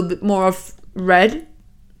loved a little bit more of red.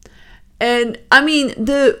 And I mean,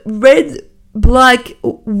 the red black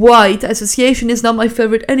white association is not my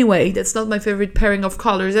favorite anyway. That's not my favorite pairing of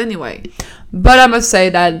colors anyway. But I must say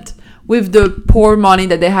that with the poor money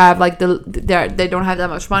that they have, like they don't have that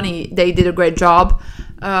much money, they did a great job.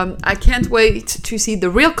 I can't wait to see the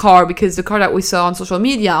real car, because the car that we saw on social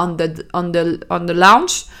media on the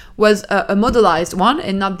launch was a modelized one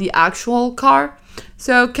and not the actual car.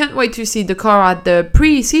 So can't wait to see the car at the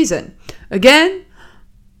pre-season. Again,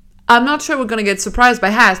 I'm not sure we're gonna get surprised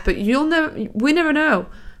by Haas, but we never know.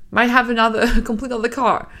 Might have another complete other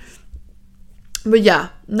car. But yeah,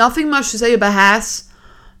 nothing much to say about Haas.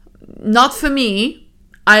 Not for me.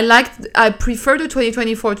 I prefer the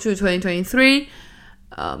 2024 to 2023.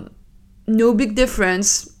 No big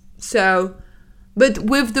difference. So, but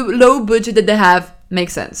with the low budget that they have,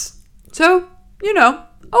 makes sense. So,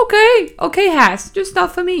 okay, Haas, just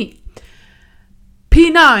not for me.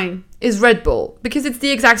 P9 is Red Bull, because it's the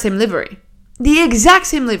exact same livery. The exact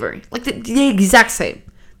same livery. Like the exact same.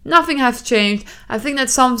 Nothing has changed. I think that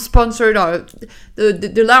some sponsored, or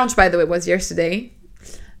the launch, by the way, was yesterday.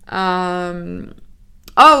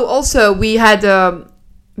 Also, we had,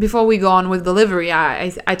 before we go on with the livery,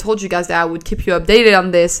 I told you guys that I would keep you updated on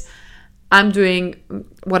this. I'm doing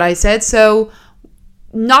what I said. So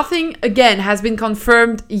nothing, again, has been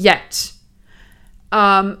confirmed yet.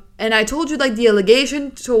 And I told you, like, the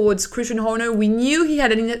allegation towards Christian Horner, we knew he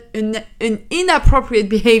had an inappropriate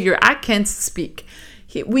behavior. I can't speak.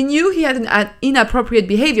 We knew he had an inappropriate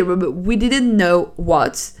behavior, but we didn't know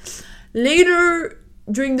what. Later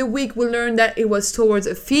during the week, we learned that it was towards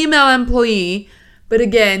a female employee. But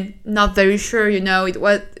again, not very sure,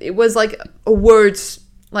 It was like a words,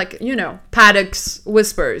 like, Paddock's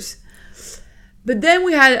whispers. But then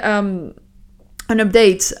we had an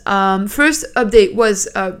update. First update was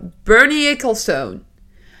Bernie Ecclestone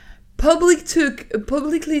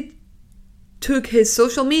publicly took his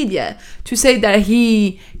social media to say that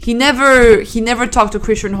he never talked to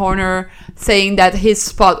Christian Horner, saying that his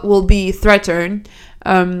spot will be threatened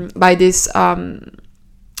by this by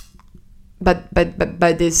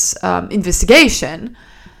this investigation.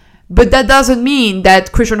 But that doesn't mean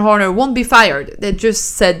that Christian Horner won't be fired. They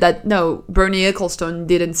just said that, no, Bernie Ecclestone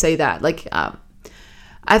didn't say that. Like,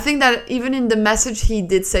 I think that even in the message, he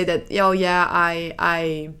did say that, oh yeah,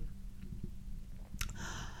 I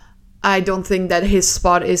don't think that his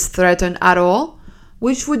spot is threatened at all,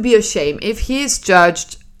 which would be a shame. If he is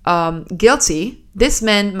judged guilty, this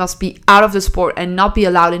man must be out of the sport and not be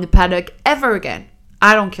allowed in the paddock ever again.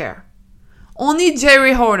 I don't care. Only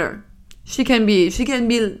Jerry Horner. She can be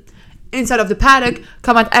inside of the paddock,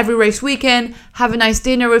 come at every race weekend, have a nice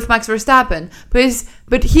dinner with Max Verstappen.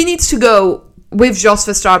 But he needs to go with Jos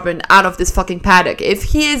Verstappen out of this fucking paddock if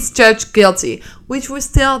he is judged guilty, which we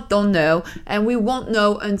still don't know, and we won't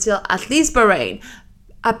know until at least Bahrain.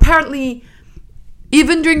 Apparently,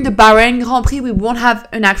 even during the Bahrain Grand Prix, we won't have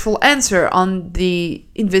an actual answer on the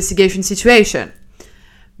investigation situation.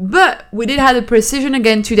 But we did have a precision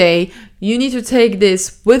again today. You need to take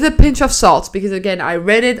this with a pinch of salt, because again, I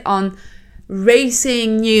read it on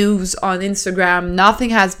racing news on Instagram. Nothing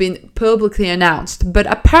has been publicly announced, but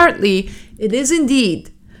apparently it is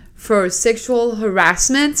indeed for sexual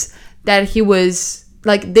harassment that he was,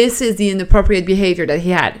 like, this is the inappropriate behavior that he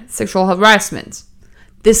had. Sexual harassment.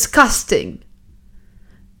 Disgusting.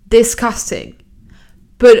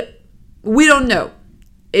 But we don't know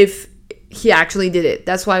if he actually did it.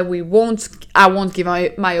 That's why I won't give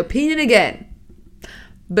my opinion again.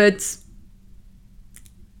 But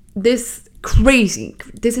this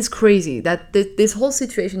is crazy. That this whole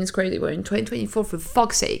situation is crazy. We're in 2024, for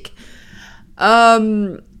fuck's sake.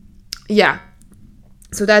 Yeah.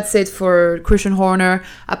 So that's it for Christian Horner.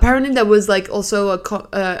 Apparently there was like also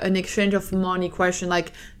an exchange of money question.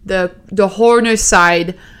 Like the Horner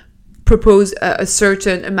side proposed a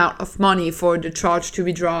certain amount of money for the charge to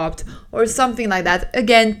be dropped or something like that.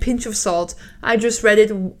 Again, pinch of salt. I just read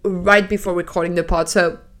it right before recording the pod,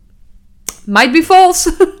 so might be false.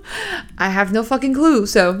 I have no fucking clue.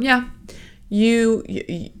 So yeah, you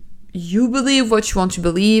believe what you want to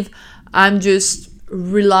believe. I'm just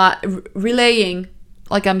relaying,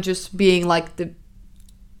 like I'm just being like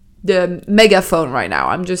the megaphone right now.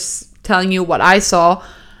 I'm just telling you what I saw.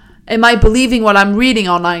 Am I believing what I'm reading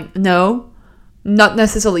online? No, not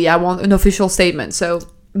necessarily. I want an official statement. So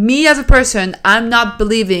me as a person, I'm not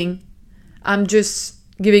believing. I'm just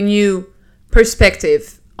giving you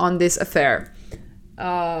perspective on this affair.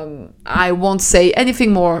 I won't say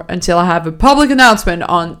anything more until I have a public announcement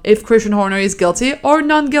on if Christian Horner is guilty or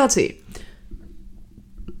non-guilty.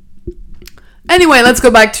 Anyway, let's go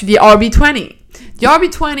back to the RB20. The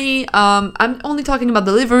RB20, I'm only talking about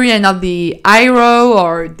the livery and not the aero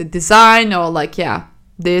or the design or like, yeah,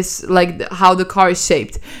 this, like how the car is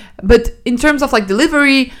shaped. But in terms of like the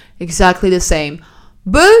livery, exactly the same.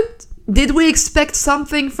 But did we expect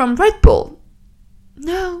something from Red Bull?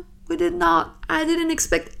 No, we did not. I didn't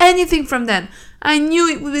expect anything from them. I knew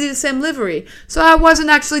it would be the same livery. So I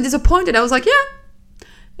wasn't actually disappointed. I was like, yeah,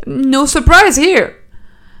 no surprise here.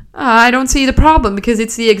 I don't see the problem because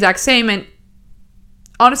it's the exact same, and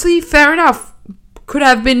honestly, fair enough. Could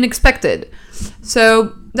have been expected.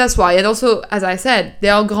 So that's why. And also, as I said, they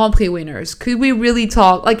are Grand Prix winners. Could we really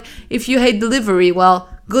talk? Like, if you hate delivery, well,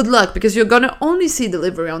 good luck, because you're going to only see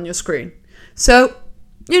delivery on your screen. So,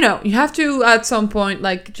 you know, you have to, at some point,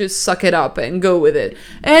 like, just suck it up and go with it.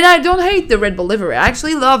 And I don't hate the Red Bull livery. I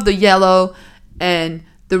actually love the yellow and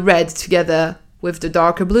the red together with the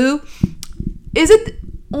darker blue. Is it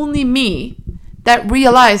only me that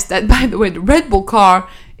realized that, by the way, the Red Bull car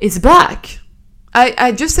is black?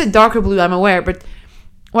 I just said darker blue, I'm aware, but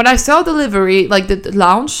when I saw the livery, like the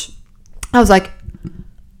lounge, I was like,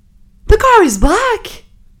 the car is black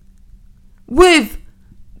with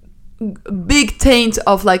big taint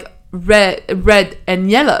of like red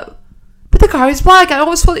and yellow, but the car is black. I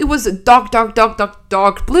always thought it was a dark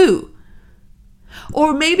blue,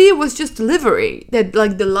 or maybe it was just the livery that,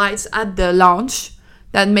 like, the lights at the lounge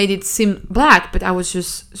that made it seem black. But I was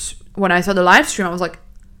just, when I saw the live stream, I was like,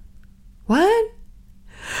 what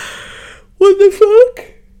the fuck?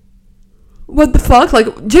 What the fuck?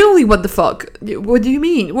 Like, generally, what the fuck? What do you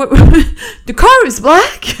mean? What? The car is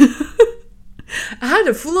black? I had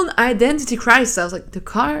a full-on identity crisis. I was like, the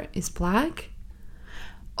car is black?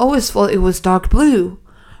 Always thought it was dark blue.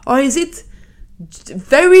 Or is it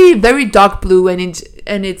very, very dark blue and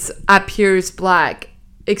it appears black,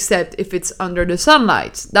 except if it's under the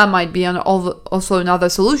sunlight? That might be also another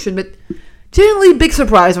solution, but generally, big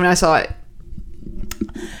surprise when I saw it.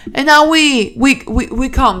 And now we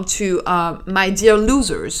come to my dear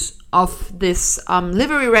losers of this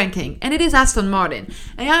livery ranking, and it is Aston Martin.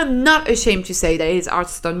 And I'm not ashamed to say that it is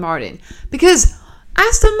Aston Martin, because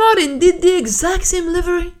Aston Martin did the exact same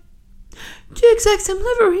livery. The exact same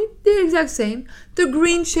livery. The exact same. The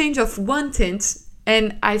green change of one tint.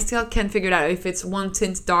 And I still can't figure out if it's one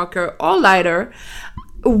tint darker or lighter.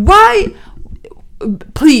 Why?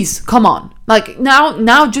 Please, come on. Like,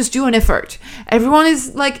 now just do an effort. Everyone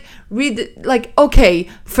is like, okay,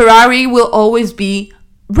 Ferrari will always be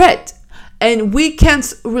red. And we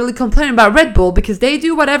can't really complain about Red Bull because they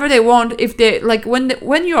do whatever they want. If they, like,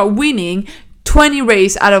 when you are winning 20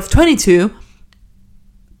 races out of 22,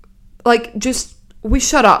 like, just, we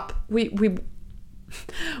shut up.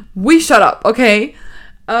 We shut up, okay?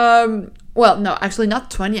 Well, no, actually not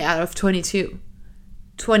 20 out of 22.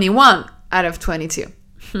 21 out of 22.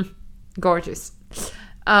 Gorgeous.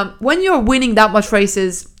 When you're winning that much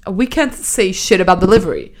races, we can't say shit about the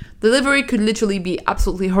livery. The livery could literally be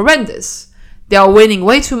absolutely horrendous. They are winning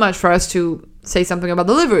way too much for us to say something about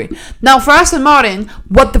the livery. Now, for Aston Martin,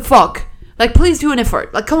 what the fuck? Like, please do an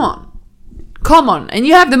effort. Like, come on. Come on. And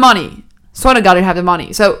you have the money. Swear to God, you have the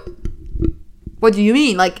money. So, what do you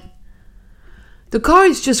mean? Like, the car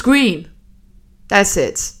is just green. That's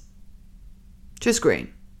it. Just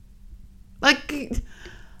green. Like,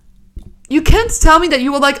 you can't tell me that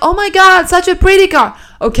you were like, oh my God, such a pretty car.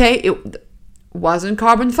 Okay, it wasn't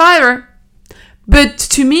carbon fiber. But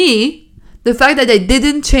to me, the fact that they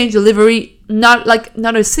didn't change the livery, not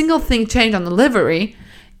a single thing changed on the livery,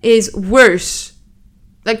 is worse.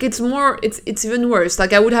 Like, it's even worse.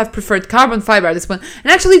 Like, I would have preferred carbon fiber at this point.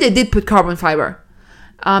 And actually, they did put carbon fiber.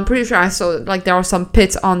 I'm pretty sure I saw, like, there are some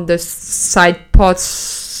pits on the side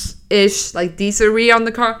pods-ish, like DC on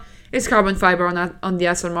the car. It's carbon fiber on the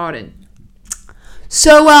Aston Martin.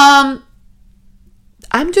 So, I'm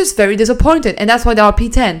just very disappointed. And that's why they are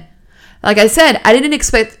P10. Like I said, I didn't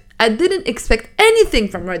expect anything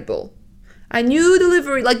from Red Bull. I knew the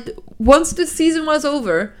livery, like, once the season was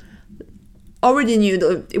over, already knew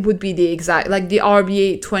that it would be the exact, like, the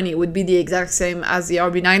RB20 would be the exact same as the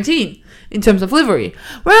RB19 in terms of livery.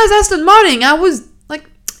 Whereas Aston Martin, I was, like,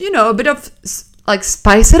 a bit of, like,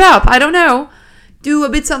 spice it up. I don't know.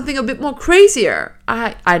 Do something a bit more crazier.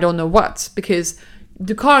 I don't know what, because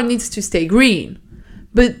the car needs to stay green.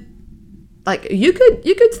 But, like, you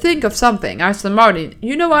could think of something, Aston Martin.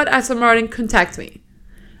 You know what, Aston Martin, contact me.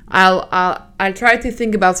 I'll try to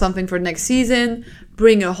think about something for next season.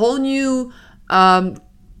 Bring a whole new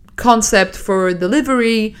concept for the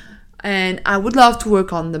livery, and I would love to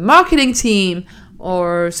work on the marketing team.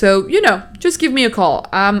 Or so, just give me a call.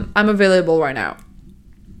 I'm available right now.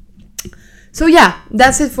 So yeah,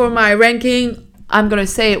 that's it for my ranking. I'm gonna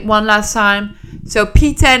say it one last time. So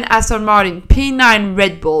P10 Aston Martin, P9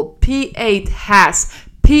 Red Bull, P8 Haas,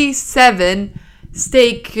 P7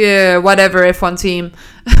 Stake whatever F1 team,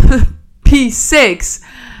 P6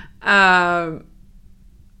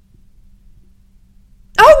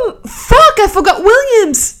 oh fuck, I forgot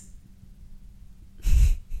Williams.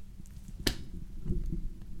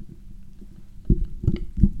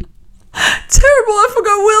 Terrible, I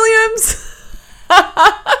forgot Williams.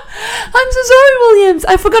 I'm so sorry, Williams.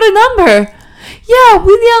 I forgot a number. Yeah,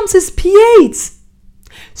 Williams is P8.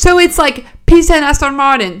 So it's like P10 Aston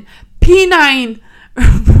Martin, P9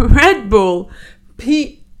 Red Bull,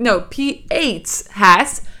 P8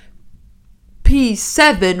 Haas,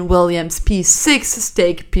 P7 Williams, P6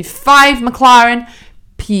 Stake, P5 McLaren,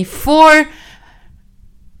 P4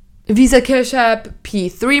 Visa Cash App,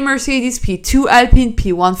 P3 Mercedes, P2 Alpine,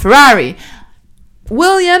 P1 Ferrari.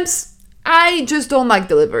 Williams, I just don't like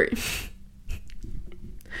the livery.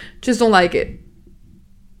 Just don't like it.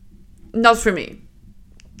 Not for me.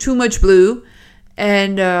 Too much blue.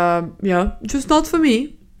 And, just not for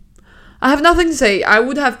me. I have nothing to say. I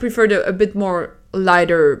would have preferred a bit more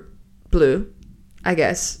lighter blue, I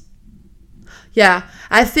guess. Yeah,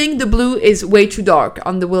 I think the blue is way too dark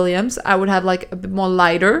on the Williams. I would have, like, a bit more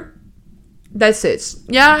lighter. That's it.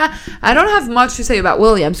 Yeah, I don't have much to say about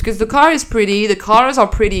Williams because the car is pretty. The cars are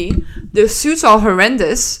pretty. The suits are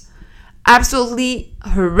horrendous. Absolutely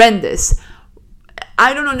horrendous.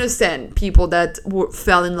 I don't understand people that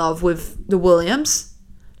fell in love with the Williams.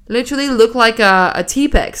 Literally look like a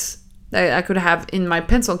T-Pex that I could have in my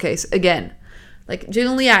pencil case again. Like,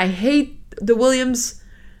 generally, I hate the Williams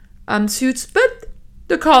suits, but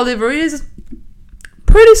the car livery is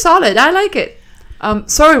pretty solid. I like it.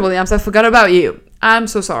 Sorry, Williams, I forgot about you. I'm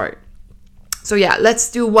so sorry. So yeah,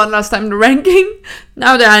 let's do one last time the ranking.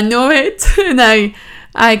 Now that I know it, and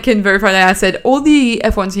I can verify that I said all the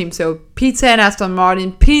F1 teams. So P10 Aston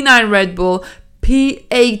Martin, P9 Red Bull,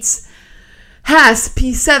 P8 Haas,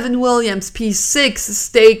 P7 Williams, P6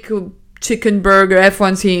 Steak Chicken Burger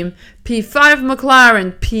F1 team, P5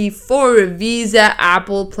 McLaren, P4 Visa,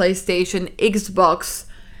 Apple, PlayStation, Xbox,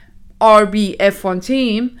 RB F1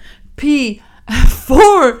 team, P4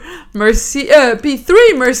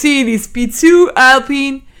 P3 Mercedes, P2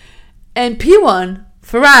 Alpine, and P1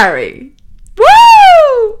 Ferrari.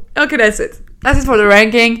 Woo! Okay, that's it. That's it for the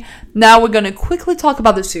ranking. Now we're gonna quickly talk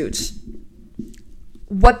about the suits.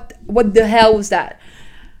 What the hell was that?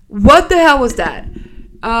 What the hell was that?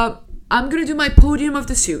 I'm gonna do my podium of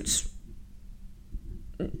the suits,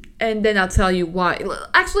 and then I'll tell you why.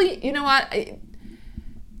 Actually, you know what?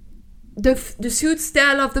 The suits that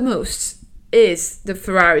I love the most is the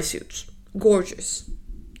Ferrari suits. Gorgeous.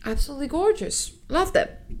 Absolutely gorgeous. Love them.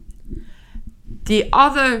 The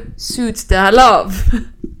other suits that I love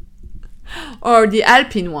are the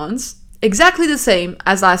Alpine ones. Exactly the same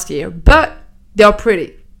as last year, but they're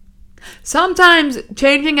pretty. Sometimes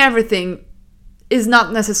changing everything is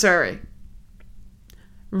not necessary.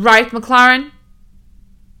 Right, McLaren?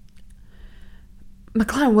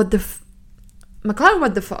 McLaren, what the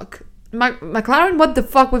fuck? McLaren, what the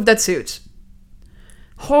fuck with that suit?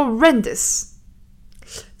 Horrendous.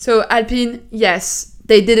 So Alpine, yes,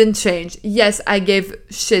 they didn't change. Yes, I gave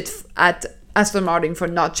shit at Aston Martin for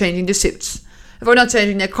not changing the suits, for not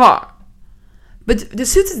changing their car. But the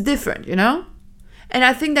suits is different, you know? And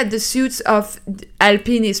I think that the suits of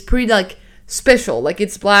Alpine is pretty like special. Like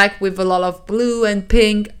it's black with a lot of blue and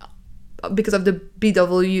pink because of the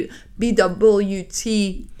BWT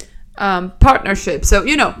partnership. So,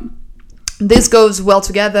 you know, this goes well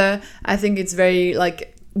together. I think it's very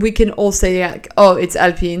like, we can all say like, oh, it's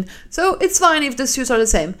Alpine. So it's fine if the suits are the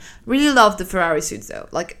same. Really love the Ferrari suits though.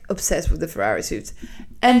 Like obsessed with the Ferrari suits.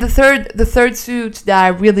 And the third suit that I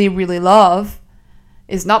really, really love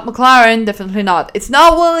is not McLaren, definitely not. It's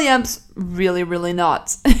not Williams, really, really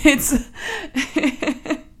not.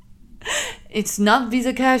 It's not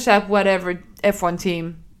Visa Cash App, whatever F1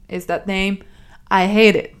 team is that name. I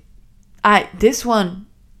hate it. This one,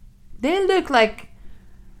 they look like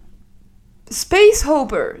Space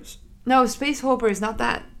Hoppers. No, Space Hopper is not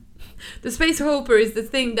that. The Space Hopper is the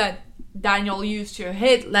thing that Daniel used to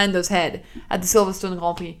hit Lando's head at the Silverstone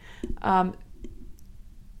Grand Prix.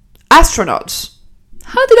 Astronauts.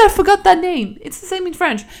 How did I forget that name? It's the same in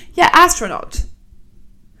French. Yeah, astronaut.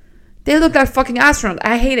 They look like fucking astronaut.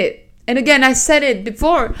 I hate it. And again, I said it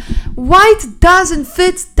before. White doesn't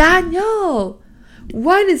fit Daniel.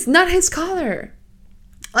 White is not his color.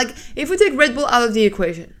 Like, if we take Red Bull out of the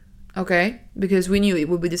equation, okay? Because we knew it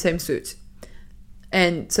would be the same suit.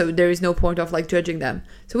 And so there is no point of like judging them.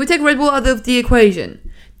 So we take Red Bull out of the equation.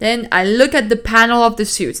 Then I look at the panel of the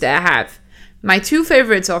suits that I have. My two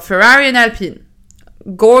favorites are Ferrari and Alpine.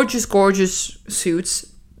 Gorgeous, gorgeous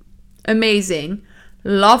suits. Amazing.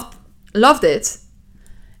 Loved it.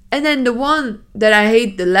 And then the one that I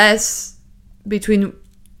hate the less between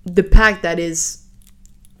the pack that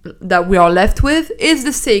we are left with is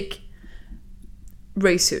the sick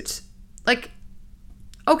race suits. Like,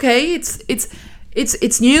 okay,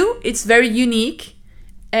 it's new, it's very unique,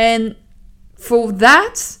 and for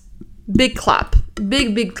that, big clap,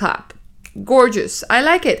 big clap. Gorgeous. I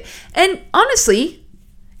like it. And honestly,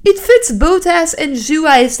 it fits Bottas and Zhou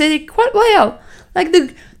aesthetic quite well. Like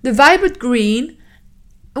the vibrant green,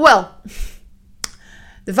 well,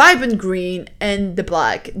 the vibrant green and the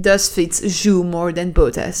black does fit Zhou more than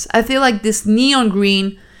Bottas. I feel like this neon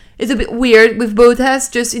green is a bit weird with Bottas,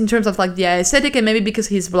 just in terms of like the aesthetic, and maybe because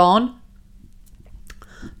he's blonde.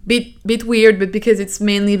 Bit weird, but because it's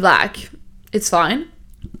mainly black, it's fine.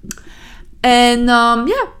 And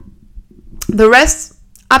yeah, the rest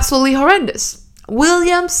absolutely horrendous.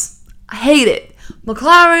 Williams, hate it.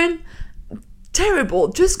 McLaren, terrible.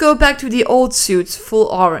 Just go back to the old suits, full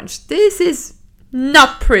orange. This is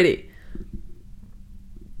not pretty.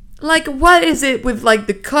 Like, what is it with like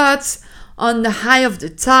the cuts on the high of the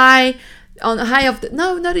tie? On the high of the,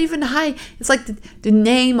 no, not even high. It's like the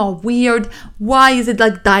name are weird. Why is it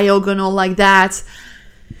like diagonal like that?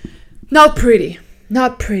 Not pretty.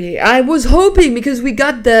 Not pretty. I was hoping, because we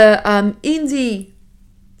got the Indy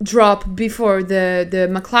drop before, the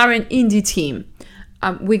McLaren Indy team.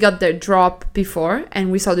 We got their drop before,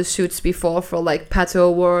 and we saw the suits before for like Pato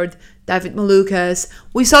O'Ward, David Malukas.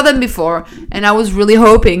 We saw them before, and I was really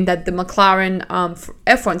hoping that the McLaren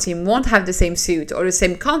F1 team won't have the same suit or the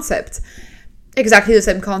same concept. Exactly the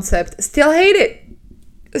same concept. Still hate it.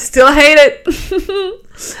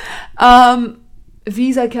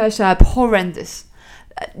 Visa Cash App, horrendous.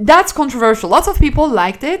 That's controversial. Lots of people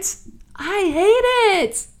liked it. I hate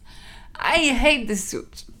it. I hate this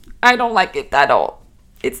suit. I don't like it at all.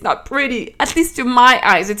 It's not pretty. At least to my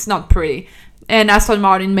eyes, it's not pretty. And Aston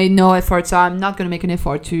Martin made no effort, so I'm not going to make an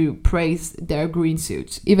effort to praise their green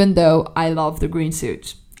suit, even though I love the green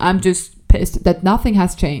suit. I'm just pissed that nothing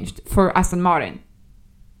has changed for Aston Martin.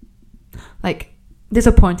 Like,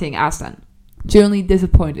 disappointing, Aston. Genuinely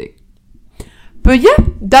disappointing. But yeah,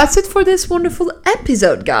 that's it for this wonderful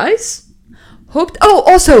episode, guys.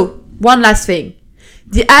 Also, one last thing.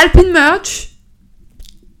 The Alpine merch,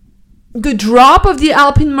 the drop of the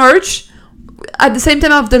Alpine merch at the same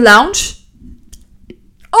time of the launch.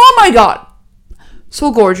 Oh my god.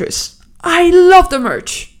 So gorgeous. I love the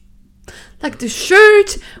merch. Like the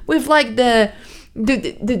shirt with like the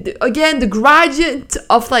gradient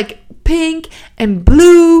of like pink and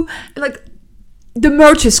blue. Like the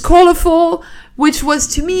merch is colorful, which was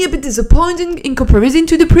to me a bit disappointing in comparison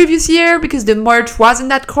to the previous year because the merch wasn't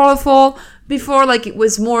that colorful before. Like it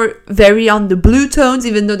was more very on the blue tones,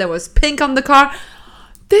 even though there was pink on the car.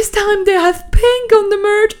 This time they have pink on the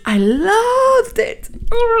merch. I loved it.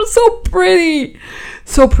 Oh, so pretty.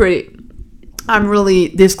 So pretty. I'm really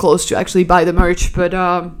this close to actually buy the merch, but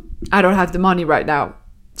I don't have the money right now.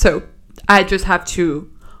 So I just have to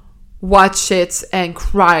watch it and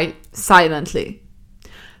cry silently.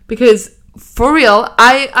 Because for real,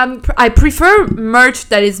 I prefer merch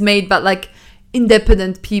that is made by like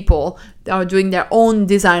independent people that are doing their own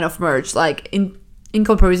design of merch, like in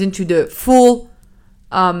comparison to the full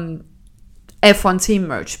F1 team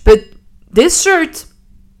merch. But this shirt,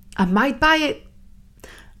 I might buy it.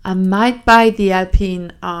 I might buy the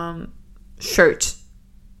Alpine shirt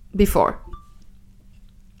before.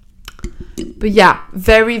 But yeah,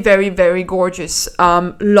 very, very, very gorgeous.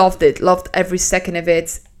 Loved it. Loved every second of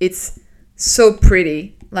it. It's so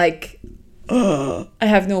pretty. Like, I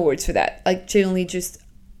have no words for that. Like, genuinely just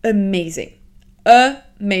amazing.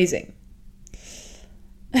 Amazing.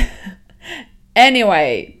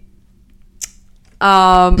 Anyway,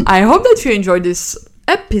 I hope that you enjoyed this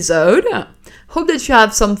episode. Hope that you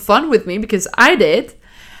have some fun with me because I did.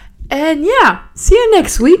 And yeah, see you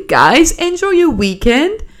next week, guys. Enjoy your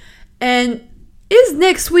weekend. And is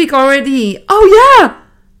next week already? Oh yeah!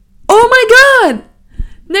 Oh my god!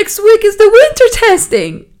 Next week is the winter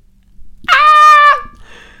testing. Ah!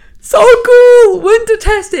 So cool! Winter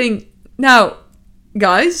testing. Now,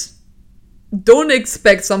 guys, don't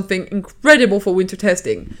expect something incredible for winter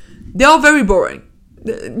testing. They are very boring.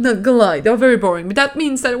 Not gonna lie, they're very boring. But that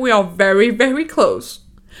means that we are very, very close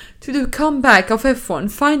to the comeback of F1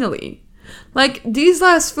 finally. Like, these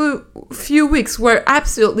last few weeks were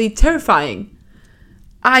absolutely terrifying.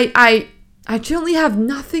 I genuinely have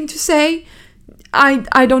nothing to say.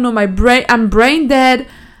 I don't know, I'm brain dead.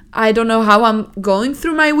 I don't know how I'm going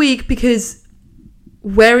through my week because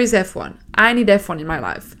where is F1? I need F1 in my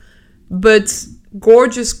life. But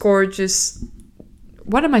gorgeous.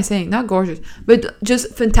 What am I saying? Not gorgeous, but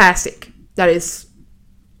just fantastic.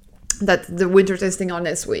 That the winter testing on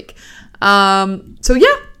this week. So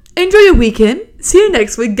yeah, enjoy your weekend. See you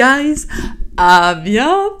next week, guys. A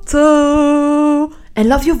bientôt. And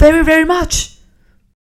love you very, very much.